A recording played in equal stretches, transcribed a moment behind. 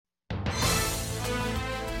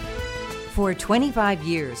For 25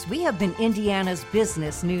 years, we have been Indiana's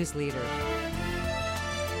business news leader.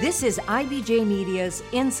 This is IBJ Media's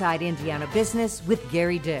Inside Indiana Business with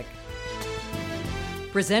Gary Dick.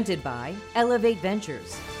 Presented by Elevate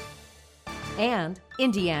Ventures and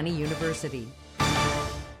Indiana University.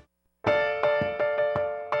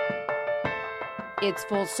 It's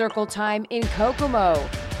full circle time in Kokomo,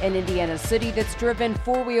 an Indiana city that's driven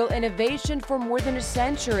four-wheel innovation for more than a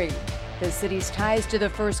century. The city's ties to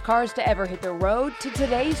the first cars to ever hit the road to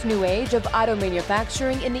today's new age of auto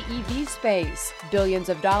manufacturing in the EV space. Billions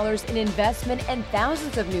of dollars in investment and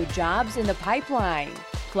thousands of new jobs in the pipeline.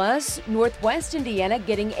 Plus, Northwest Indiana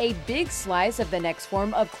getting a big slice of the next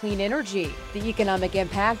form of clean energy, the economic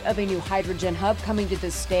impact of a new hydrogen hub coming to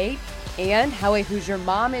the state, and how a Hoosier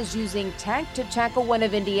mom is using tech to tackle one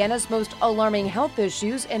of Indiana's most alarming health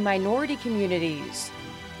issues in minority communities.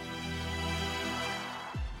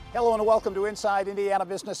 Hello and welcome to Inside Indiana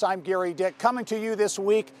Business. I'm Gary Dick, coming to you this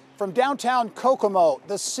week from downtown Kokomo,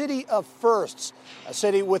 the city of firsts, a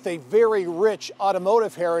city with a very rich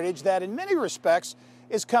automotive heritage that in many respects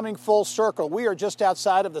is coming full circle. We are just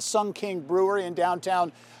outside of the Sun King Brewery in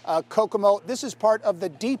downtown Kokomo. This is part of the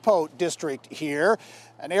Depot District here,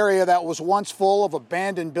 an area that was once full of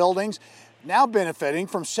abandoned buildings, now benefiting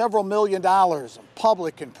from several $1 million of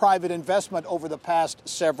public and private investment over the past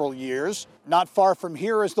several years. Not far from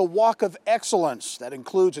here is the Walk of Excellence that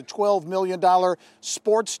includes a $12 million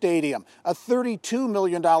sports stadium, a $32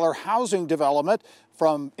 million housing development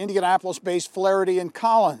from Indianapolis-based Flaherty and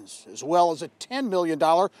Collins, as well as a $10 million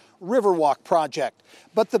Riverwalk project.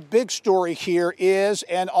 But the big story here is,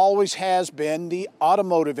 and always has been, the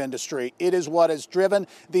automotive industry. It is what has driven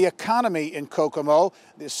the economy in Kokomo,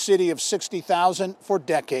 this city of 60,000, for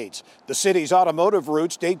decades. The city's automotive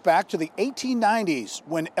roots date back to the 1890s,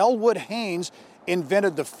 when Elwood Haynes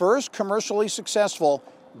invented the first commercially successful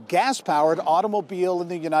gas-powered automobile in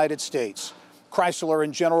the United States. Chrysler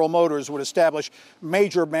and General Motors would establish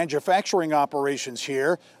major manufacturing operations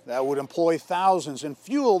here that would employ thousands and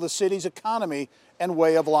fuel the city's economy and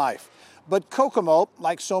way of life. But Kokomo,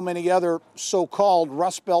 like so many other so-called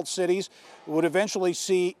Rust Belt cities, would eventually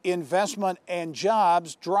see investment and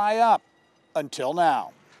jobs dry up until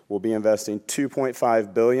now. We'll be investing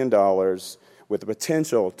 $2.5 billion with the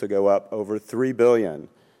potential to go up over $3 billion,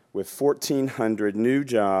 with 1,400 new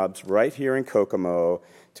jobs right here in Kokomo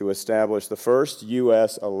to establish the first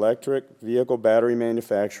U.S. electric vehicle battery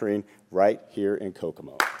manufacturing right here in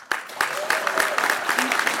Kokomo.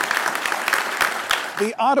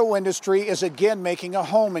 The auto industry is again making a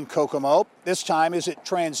home in Kokomo, this time as it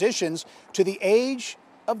transitions to the age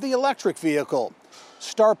of the electric vehicle.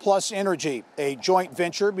 Star Plus Energy, a joint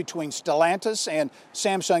venture between Stellantis and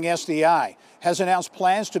Samsung SDI, has announced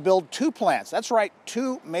plans to build two plants. That's right,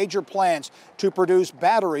 two major plants to produce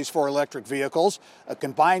batteries for electric vehicles, a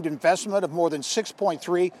combined investment of more than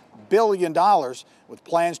 $6.3 billion, with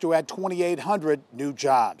plans to add 2,800 new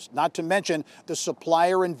jobs, not to mention the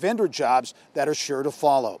supplier and vendor jobs that are sure to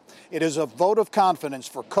follow. It is a vote of confidence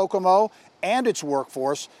for Kokomo and its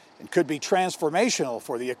workforce and could be transformational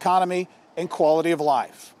for the economy and quality of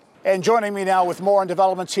life. And joining me now with more on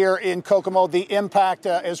developments here in Kokomo, the impact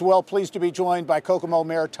as well. Pleased to be joined by Kokomo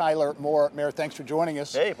Mayor Tyler Moore. Mayor, thanks for joining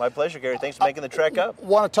us. Hey, my pleasure, Gary. Thanks for making the trek up.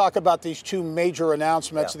 Want to talk about these two major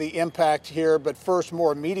announcements, the impact here, but first,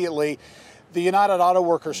 more immediately, the United Auto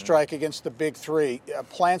Workers strike against the Big Three.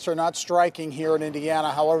 Plants are not striking here in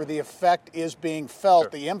Indiana. However, the effect is being felt.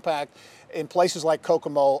 Sure. The impact in places like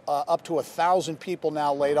Kokomo, up to 1,000 people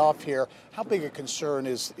now laid off here. How big a concern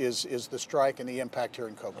is the strike and the impact here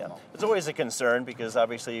in Kokomo? Yeah. It's always a concern because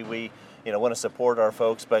obviously we want to support our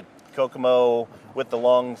folks, but Kokomo, with the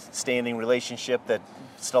long-standing relationship that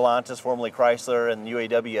Stellantis, formerly Chrysler, and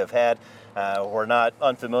UAW have had, we're not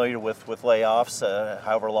unfamiliar with layoffs,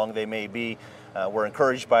 however long they may be. We're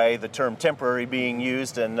encouraged by the term temporary being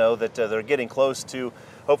used and know that they're getting close to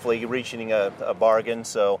hopefully reaching a bargain.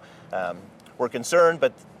 So we're concerned,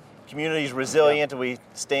 but community's resilient, and we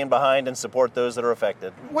stand behind and support those that are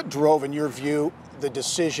affected. What drove, in your view, the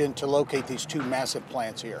decision to locate these two massive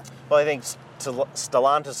plants here? Well, I think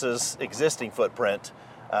Stellantis' existing footprint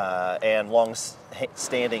and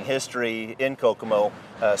long-standing history in Kokomo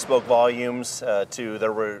spoke volumes to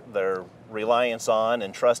their reliance on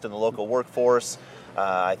and trust in the local workforce.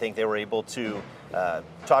 I think they were able to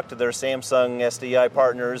talk to their Samsung SDI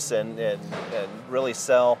partners and really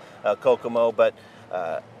sell Kokomo. But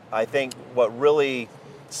I think what really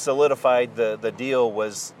solidified the deal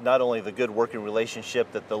was not only the good working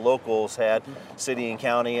relationship that the locals had, city and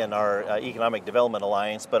county, and our Economic Development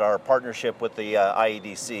Alliance, but our partnership with the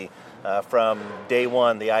IEDC. From day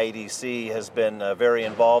one, the IEDC has been very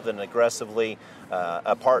involved and aggressively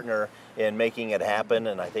a partner in making it happen,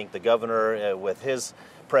 and I think the governor, with his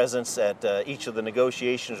presence at each of the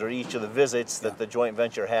negotiations or each of the visits that the joint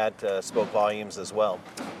venture had, spoke volumes as well.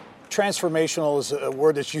 Transformational is a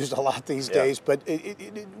word that's used a lot these days, but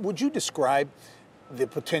would you describe the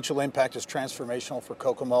potential impact as transformational for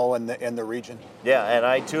Kokomo and the region? Yeah, and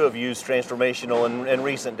I too have used transformational in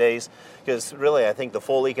recent days, because really I think the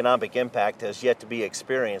full economic impact has yet to be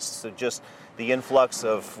experienced. So just the influx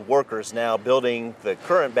of workers now building the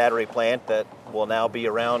current battery plant that will now be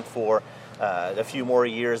around for a few more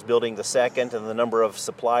years, building the second, and the number of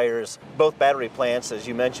suppliers. Both battery plants, as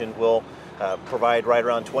you mentioned, will provide right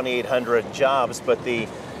around 2,800 jobs, but the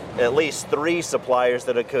at least 3 suppliers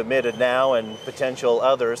that are committed now and potential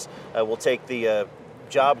others will take the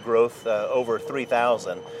job growth over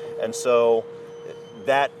 3,000. And so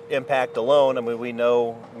that impact alone, I mean, we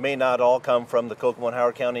know may not all come from the Kokomo and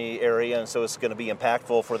Howard County area, and so it's going to be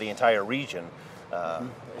impactful for the entire region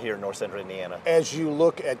here in north central Indiana. As you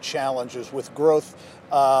look at challenges, with growth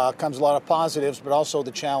comes a lot of positives, but also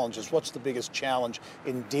the challenges. What's the biggest challenge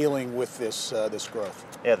in dealing with this growth?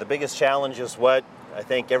 Yeah, the biggest challenge is what I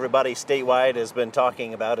think everybody statewide has been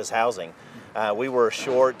talking about, is housing. We were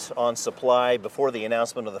short on supply before the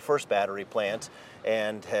announcement of the first battery plant,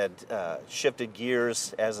 and had shifted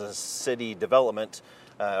gears as a city development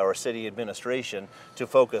or city administration to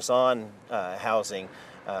focus on housing.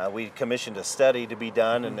 We commissioned a study to be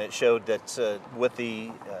done, and it showed that with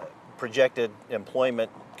the projected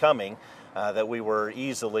employment coming, that we were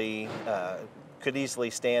could easily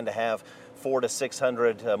stand to have 400 to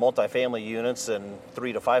 600 multifamily units and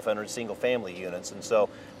 300 to 500 single-family units. And so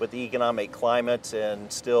with the economic climate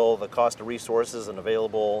and still the cost of resources and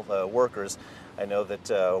available workers, I know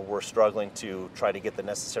that we're struggling to try to get the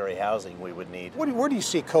necessary housing we would need. Where do you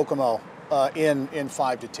see Kokomo in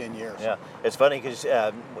 5 to 10 years? Yeah, it's funny because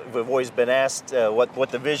we've always been asked what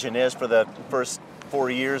the vision is for the first 4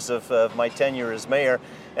 years of my tenure as mayor,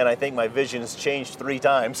 and I think my vision has changed 3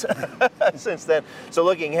 times since then. So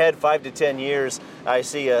looking ahead 5 to 10 years, I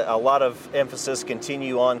see a lot of emphasis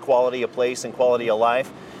continue on quality of place and quality of life,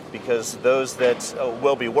 because those that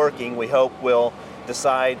will be working, we hope, will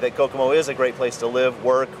decide that Kokomo is a great place to live,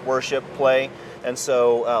 work, worship, play. And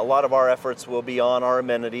so a lot of our efforts will be on our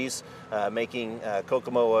amenities, making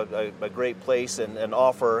Kokomo a great place and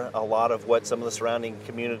offer a lot of what some of the surrounding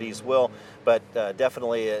communities will, but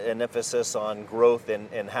definitely an emphasis on growth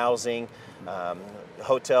in housing.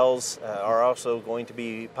 Hotels are also going to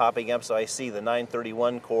be popping up, so I see the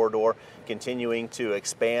 931 corridor continuing to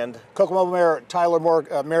expand. Kokomo Mayor Tyler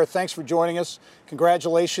Moore, Mayor, thanks for joining us.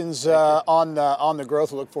 Congratulations on the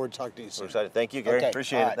growth. We look forward to talking to you soon. We're excited. Thank you, Gary. Okay.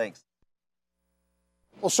 Appreciate it. Thanks.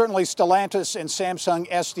 Well, certainly Stellantis and Samsung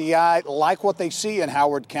SDI like what they see in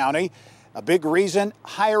Howard County. A big reason,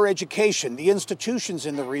 higher education, the institutions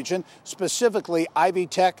in the region, specifically Ivy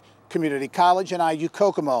Tech Community College and IU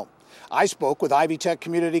Kokomo. I spoke with Ivy Tech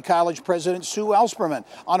Community College President Sue Elsperman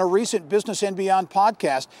on a recent Business and Beyond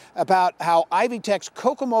podcast about how Ivy Tech's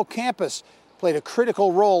Kokomo campus played a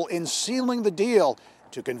critical role in sealing the deal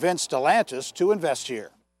to convince Stellantis to invest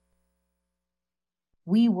here.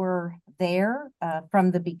 We were there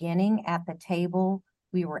from the beginning at the table.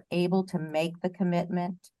 We were able to make the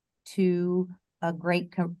commitment to a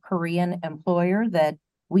great Korean employer that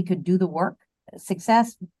we could do the work.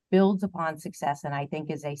 Success builds upon success, and I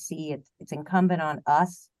think as I see it, it's incumbent on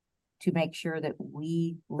us to make sure that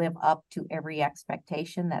we live up to every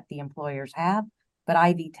expectation that the employers have. But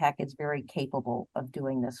Ivy Tech is very capable of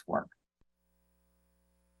doing this work.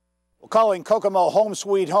 Calling Kokomo home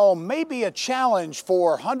sweet home may be a challenge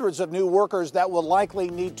for hundreds of new workers that will likely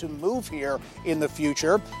need to move here in the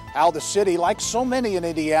future. How the city, like so many in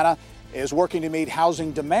Indiana, is working to meet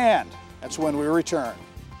housing demand. That's when we return.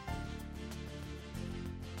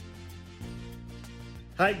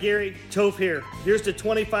 Hi, Gary. Toph here. Here's to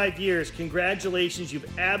 25 years. Congratulations.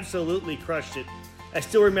 You've absolutely crushed it. I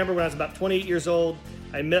still remember when I was about 28 years old,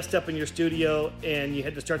 I messed up in your studio and you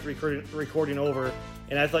had to start the recording over.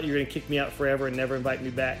 And I thought you were going to kick me out forever and never invite me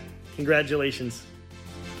back. Congratulations.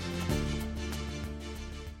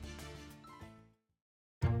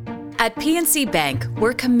 At PNC Bank,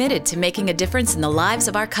 we're committed to making a difference in the lives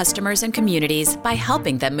of our customers and communities by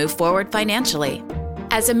helping them move forward financially.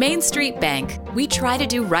 As a Main Street bank, we try to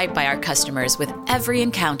do right by our customers with every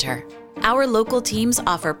encounter. Our local teams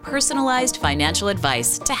offer personalized financial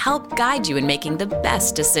advice to help guide you in making the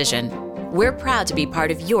best decision. We're proud to be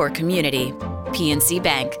part of your community. PNC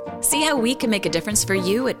Bank. See how we can make a difference for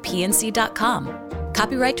you at pnc.com.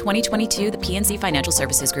 Copyright 2022, the PNC Financial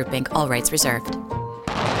Services Group, Inc., all rights reserved.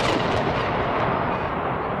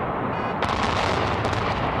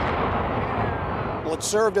 It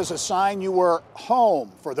served as a sign you were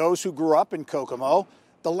home for those who grew up in Kokomo.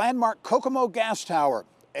 The landmark Kokomo gas tower,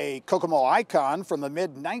 a Kokomo icon from the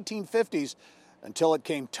mid-1950s until it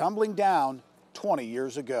came tumbling down 20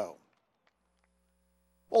 years ago.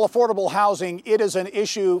 Well, affordable housing, it is an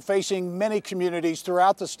issue facing many communities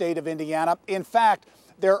throughout the state of Indiana. In fact,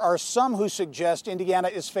 there are some who suggest Indiana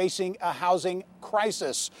is facing a housing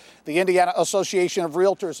crisis. The Indiana Association of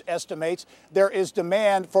Realtors estimates there is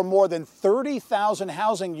demand for more than 30,000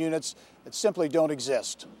 housing units that simply don't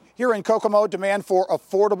exist. Here in Kokomo, demand for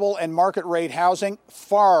affordable and market rate housing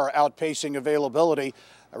far outpacing availability.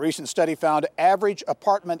 A recent study found average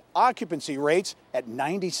apartment occupancy rates at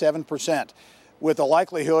 97%. With the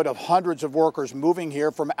likelihood of hundreds of workers moving here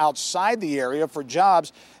from outside the area for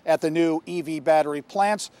jobs at the new EV battery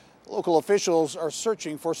plants, local officials are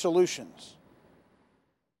searching for solutions.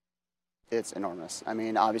 It's enormous. I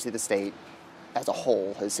mean, obviously the state as a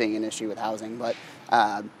whole is seeing an issue with housing, but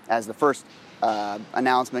as the first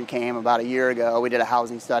announcement came about a year ago, we did a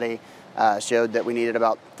housing study, showed that we needed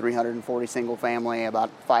about 340 single family, about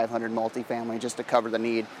 500 multifamily just to cover the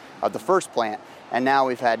need of the first plant. And now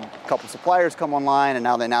we've had a couple suppliers come online, and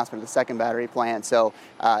now the announcement of the second battery plant. So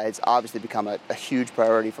it's obviously become a huge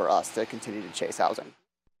priority for us to continue to chase housing.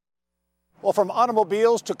 Well, from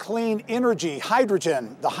automobiles to clean energy,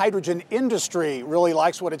 hydrogen, the hydrogen industry really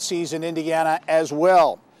likes what it sees in Indiana as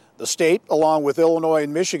well. The state, along with Illinois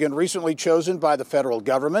and Michigan, recently chosen by the federal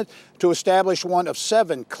government to establish one of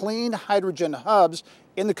 7 clean hydrogen hubs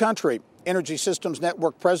in the country. Energy Systems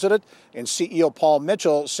Network President and CEO Paul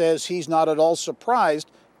Mitchell says he's not at all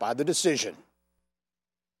surprised by the decision.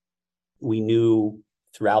 We knew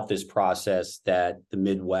throughout this process that the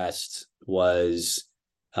Midwest was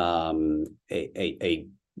a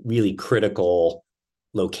really critical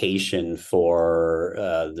location for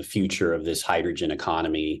the future of this hydrogen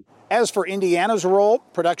economy. As for Indiana's role,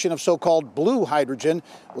 production of so-called blue hydrogen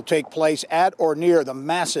will take place at or near the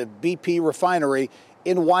massive BP refinery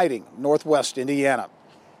in Whiting, northwest Indiana.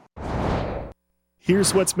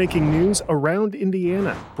 Here's what's making news around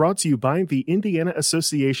Indiana, brought to you by the Indiana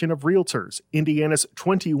Association of Realtors, Indiana's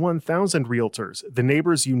 21,000 realtors, the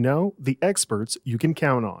neighbors you know, the experts you can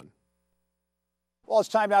count on. Well, it's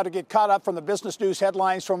time now to get caught up from the business news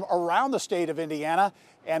headlines from around the state of Indiana.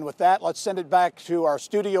 And with that, let's send it back to our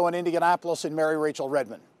studio in Indianapolis and Mary Rachel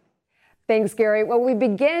Redmond. Thanks, Gary. Well, we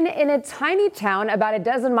begin in a tiny town about a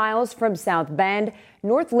dozen miles from South Bend.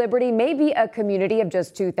 North Liberty may be a community of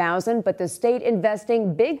just 2,000, but the state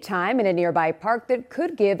investing big time in a nearby park that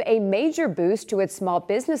could give a major boost to its small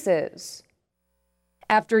businesses.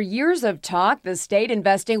 After years of talk, the state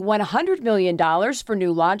investing $100 million for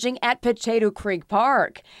new lodging at Potato Creek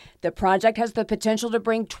Park. The project has the potential to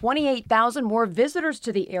bring 28,000 more visitors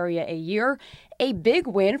to the area a year, a big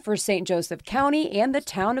win for St. Joseph County and the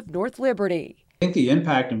town of North Liberty. I think the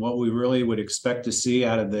impact and what we really would expect to see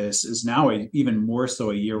out of this is now even more so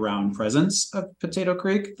a year-round presence of Potato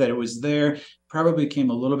Creek, that it was there, probably became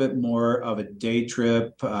a little bit more of a day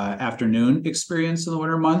trip, afternoon experience in the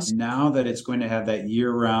winter months. Now that it's going to have that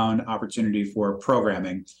year-round opportunity for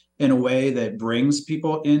programming in a way that brings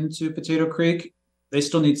people into Potato Creek, they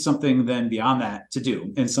still need something then beyond that to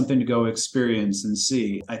do and something to go experience and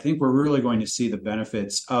see. I think we're really going to see the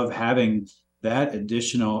benefits of having that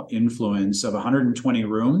additional influence of 120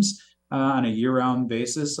 rooms on a year-round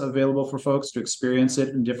basis available for folks to experience it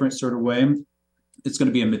in different sort of way. It's going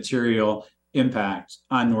to be a material impact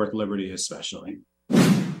on North Liberty especially.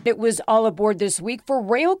 It was all aboard this week for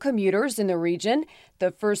rail commuters in the region.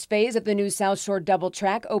 The first phase of the new South Shore double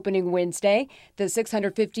track opening Wednesday. The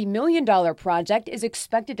 $650 million project is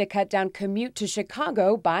expected to cut down commute to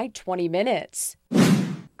Chicago by 20 minutes.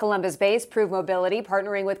 Columbus-based Prove Mobility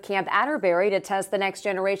partnering with Camp Atterbury to test the next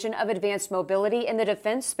generation of advanced mobility in the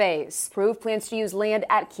defense space. Prove plans to use land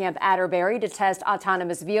at Camp Atterbury to test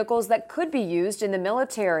autonomous vehicles that could be used in the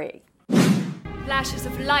military. Flashes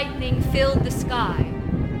of lightning filled the sky.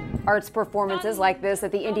 Arts performances like this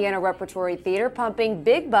at the Indiana Repertory Theater pumping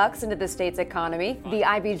big bucks into the state's economy. The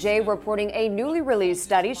IBJ reporting a newly released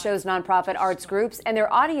study shows nonprofit arts groups and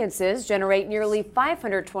their audiences generate nearly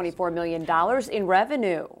 $524 million in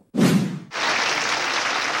revenue.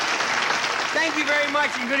 Thank you very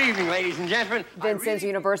much and good evening, ladies and gentlemen. Vincennes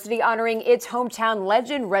University honoring its hometown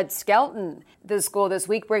legend, Red Skelton. The school this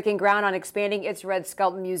week breaking ground on expanding its Red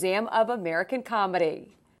Skelton Museum of American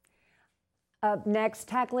Comedy. Up next,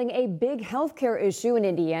 tackling a big healthcare issue in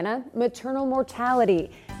Indiana, maternal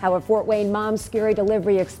mortality. How a Fort Wayne mom's scary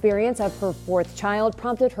delivery experience of her 4th child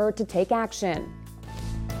prompted her to take action.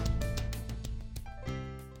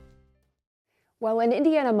 Well, an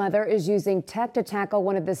Indiana mother is using tech to tackle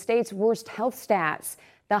one of the state's worst health stats,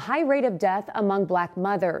 the high rate of death among Black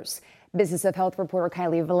mothers. Business of Health reporter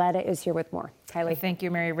Kylie Valletta is here with more. Kylie. Thank you,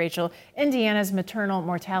 Mary Rachel. Indiana's maternal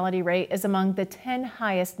mortality rate is among the 10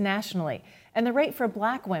 highest nationally, and the rate for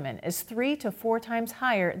Black women is 3 to 4 times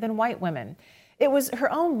higher than white women. It was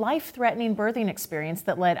her own life-threatening birthing experience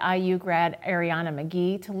that led IU grad Ariana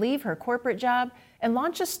McGee to leave her corporate job and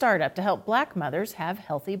launch a startup to help Black mothers have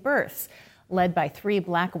healthy births. Led by 3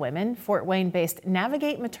 Black women, Fort Wayne-based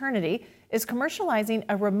Navigate Maternity is commercializing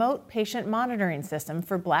a remote patient monitoring system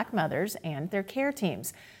for Black mothers and their care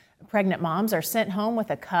teams. Pregnant moms are sent home with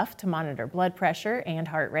a cuff to monitor blood pressure and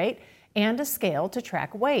heart rate and a scale to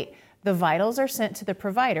track weight. The vitals are sent to the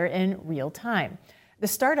provider in real time. The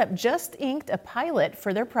startup just inked a pilot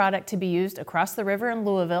for their product to be used across the river in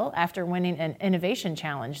Louisville after winning an innovation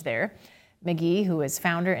challenge there. McGee, who is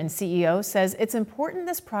founder and CEO, says it's important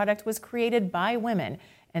this product was created by women,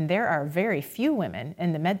 and there are very few women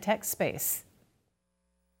in the medtech space.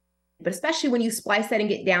 But especially when you splice that and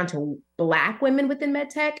get down to Black women within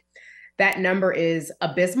medtech, that number is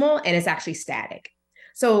abysmal and it's actually static.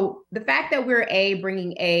 So the fact that we're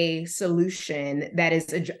bringing a solution that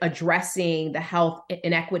is addressing the health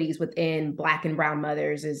inequities within Black and brown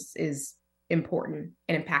mothers is important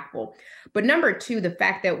and impactful. But number 2, the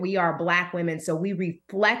fact that we are Black women, so we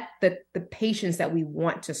reflect the patients that we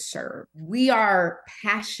want to serve. We are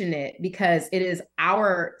passionate because it is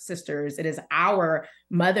our sisters, it is our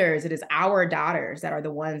mothers, it is our daughters that are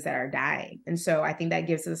the ones that are dying. And so I think that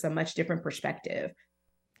gives us a much different perspective.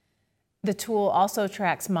 The tool also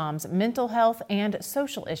tracks moms' mental health and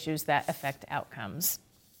social issues that affect outcomes.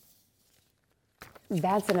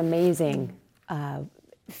 That's an amazing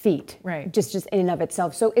feat, right? Just in and of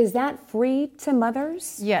itself. So is that free to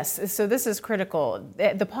mothers? Yes, so this is critical.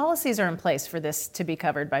 The policies are in place for this to be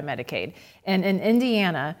covered by Medicaid. And in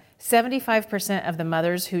Indiana, 75% of the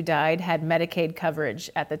mothers who died had Medicaid coverage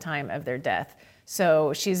at the time of their death.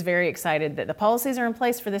 So she's very excited that the policies are in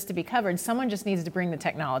place for this to be covered. Someone just needs to bring the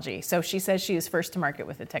technology. So she says she is first to market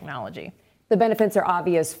with the technology. The benefits are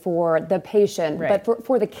obvious for the patient, right, but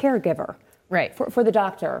for the caregiver. Right. For the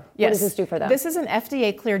doctor, yes. What does this do for them? This is an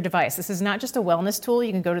FDA-cleared device. This is not just a wellness tool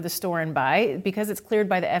you can go to the store and buy. Because it's cleared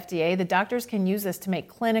by the FDA, the doctors can use this to make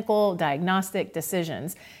clinical, diagnostic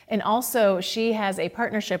decisions. And also, she has a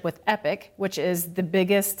partnership with Epic, which is the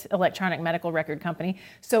biggest electronic medical record company.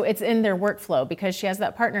 So it's in their workflow. Because she has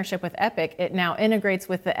that partnership with Epic, it now integrates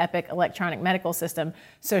with the Epic electronic medical system.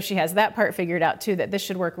 So she has that part figured out, too, that this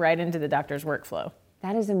should work right into the doctor's workflow.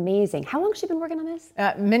 That is amazing. How long has she been working on this?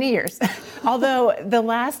 Many years. Although the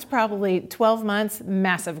last probably 12 months,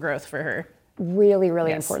 massive growth for her. Really,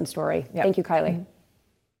 really important story. Yep. Thank you, Kylie. Mm-hmm.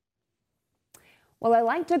 Well, I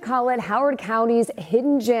like to call it Howard County's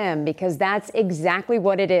hidden gem because that's exactly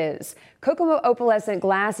what it is. Kokomo opalescent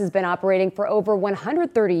glass has been operating for over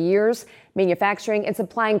 130 years, manufacturing and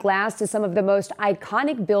supplying glass to some of the most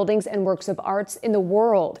iconic buildings and works of arts in the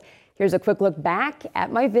world. Here's a quick look back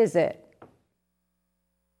at my visit.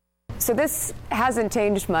 So this hasn't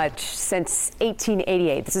changed much since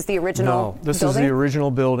 1888. This is the original building? No, this building? is the original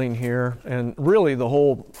building here. And really the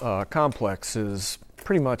whole complex is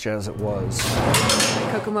pretty much as it was.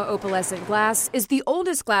 Kokomo opalescent glass is the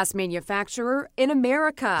oldest glass manufacturer in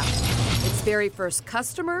America. Its very first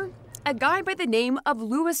customer, a guy by the name of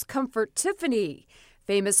Louis Comfort Tiffany,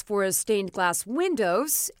 famous for his stained glass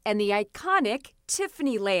windows and the iconic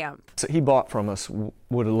Tiffany lamp. So he bought from us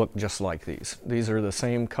would have looked just like these. These are the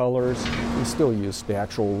same colors. He still used the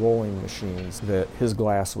actual rolling machines that his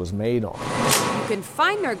glass was made on. You can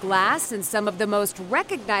find their glass in some of the most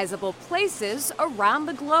recognizable places around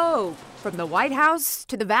the globe, from the White House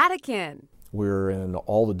to the Vatican. We're in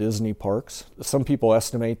all the Disney parks. Some people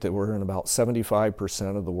estimate that we're in about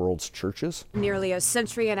 75% of the world's churches. Nearly a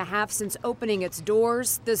century and a half since opening its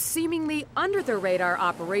doors, the seemingly under-the-radar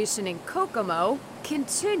operation in Kokomo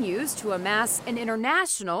continues to amass an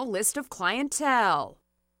international list of clientele.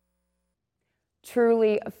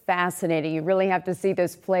 Truly fascinating. You really have to see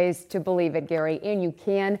this place to believe it, Gary. And you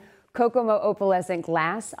can. Kokomo opalescent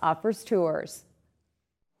glass offers tours.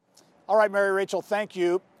 All right, Mary Rachel, thank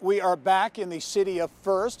you. We are back in the city of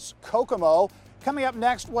firsts, Kokomo. Coming up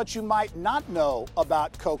next, what you might not know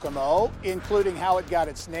about Kokomo, including how it got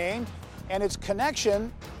its name and its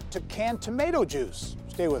connection to canned tomato juice.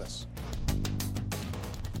 Stay with us.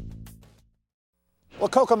 Well,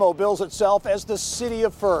 Kokomo bills itself as the city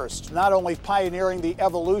of firsts, not only pioneering the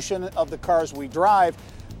evolution of the cars we drive,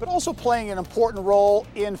 but also playing an important role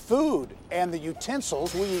in food and the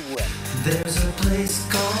utensils we eat with. There's a place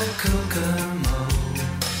called Kokomo.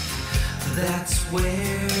 That's where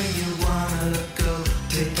you wanna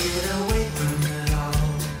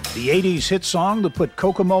The 80s hit song that put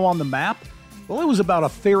Kokomo on the map? Well, it was about a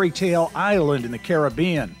fairy tale island in the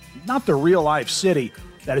Caribbean, not the real-life city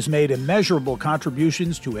that has made immeasurable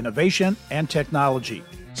contributions to innovation and technology.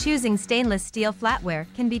 Choosing stainless steel flatware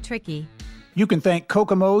can be tricky. You can thank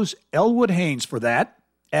Kokomo's Elwood Haynes for that,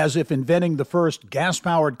 as if inventing the first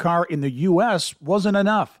gas-powered car in the U.S. wasn't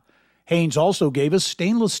enough. Haynes also gave us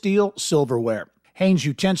stainless steel silverware. Haynes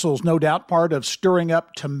utensils, no doubt part of stirring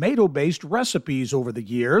up tomato-based recipes over the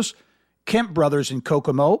years. Kemp Brothers in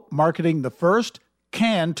Kokomo marketing the first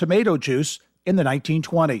canned tomato juice in the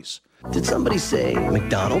 1920s. Did somebody say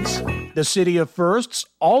McDonald's? The city of firsts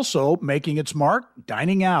also making its mark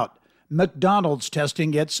dining out. McDonald's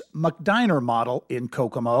testing its McDiner model in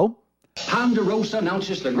Kokomo. Ponderosa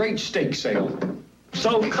announces the great steak sale.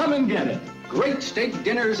 So come and get it. Great steak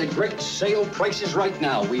dinners at great sale prices right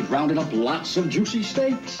now. We've rounded up lots of juicy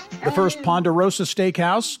steaks. The first Ponderosa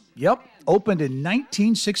Steakhouse, opened in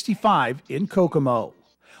 1965 in Kokomo.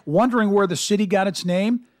 Wondering where the city got its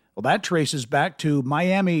name? Well, that traces back to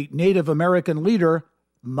Miami Native American leader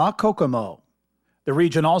Ma Kokomo. The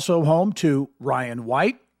region also home to Ryan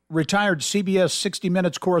White, retired CBS 60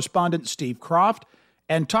 Minutes correspondent Steve Kroft,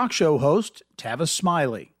 and talk show host Tavis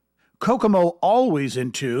Smiley. Kokomo always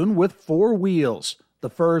in tune with Four Wheels, the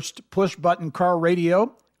first push-button car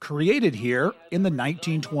radio created here in the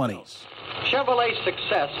 1920s. Chevrolet's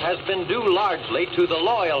success has been due largely to the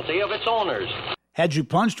loyalty of its owners. Had you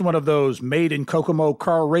punched one of those made-in-Kokomo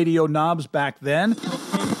car radio knobs back then,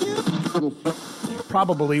 you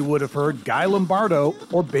probably would have heard Guy Lombardo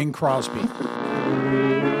or Bing Crosby.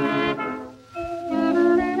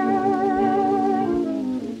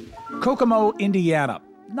 Kokomo, Indiana.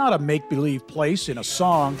 Not a make-believe place in a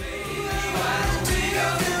song.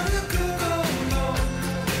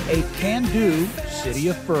 A can-do city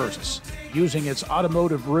of firsts, using its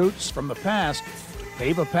automotive roots from the past to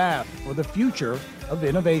pave a path for the future of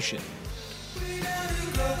innovation.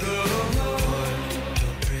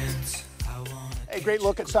 A great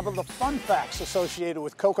look at some of the fun facts associated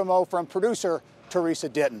with Kokomo from producer Teresa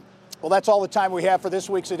Ditton. Well, that's all the time we have for this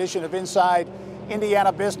week's edition of Inside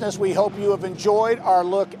Indiana Business. We hope you have enjoyed our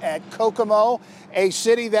look at Kokomo, a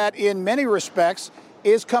city that in many respects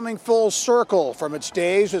is coming full circle from its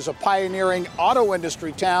days as a pioneering auto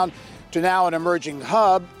industry town to now an emerging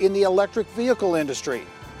hub in the electric vehicle industry.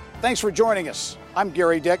 Thanks for joining us. I'm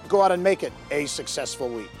Gary Dick. Go out and make it a successful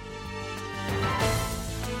week.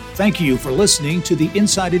 Thank you for listening to the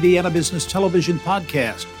Inside Indiana Business Television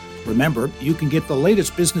podcast. Remember, you can get the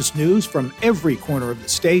latest business news from every corner of the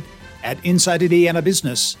state at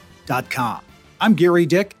InsideIndianaBusiness.com. I'm Gary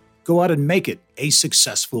Dick. Go out and make it a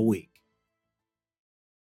successful week.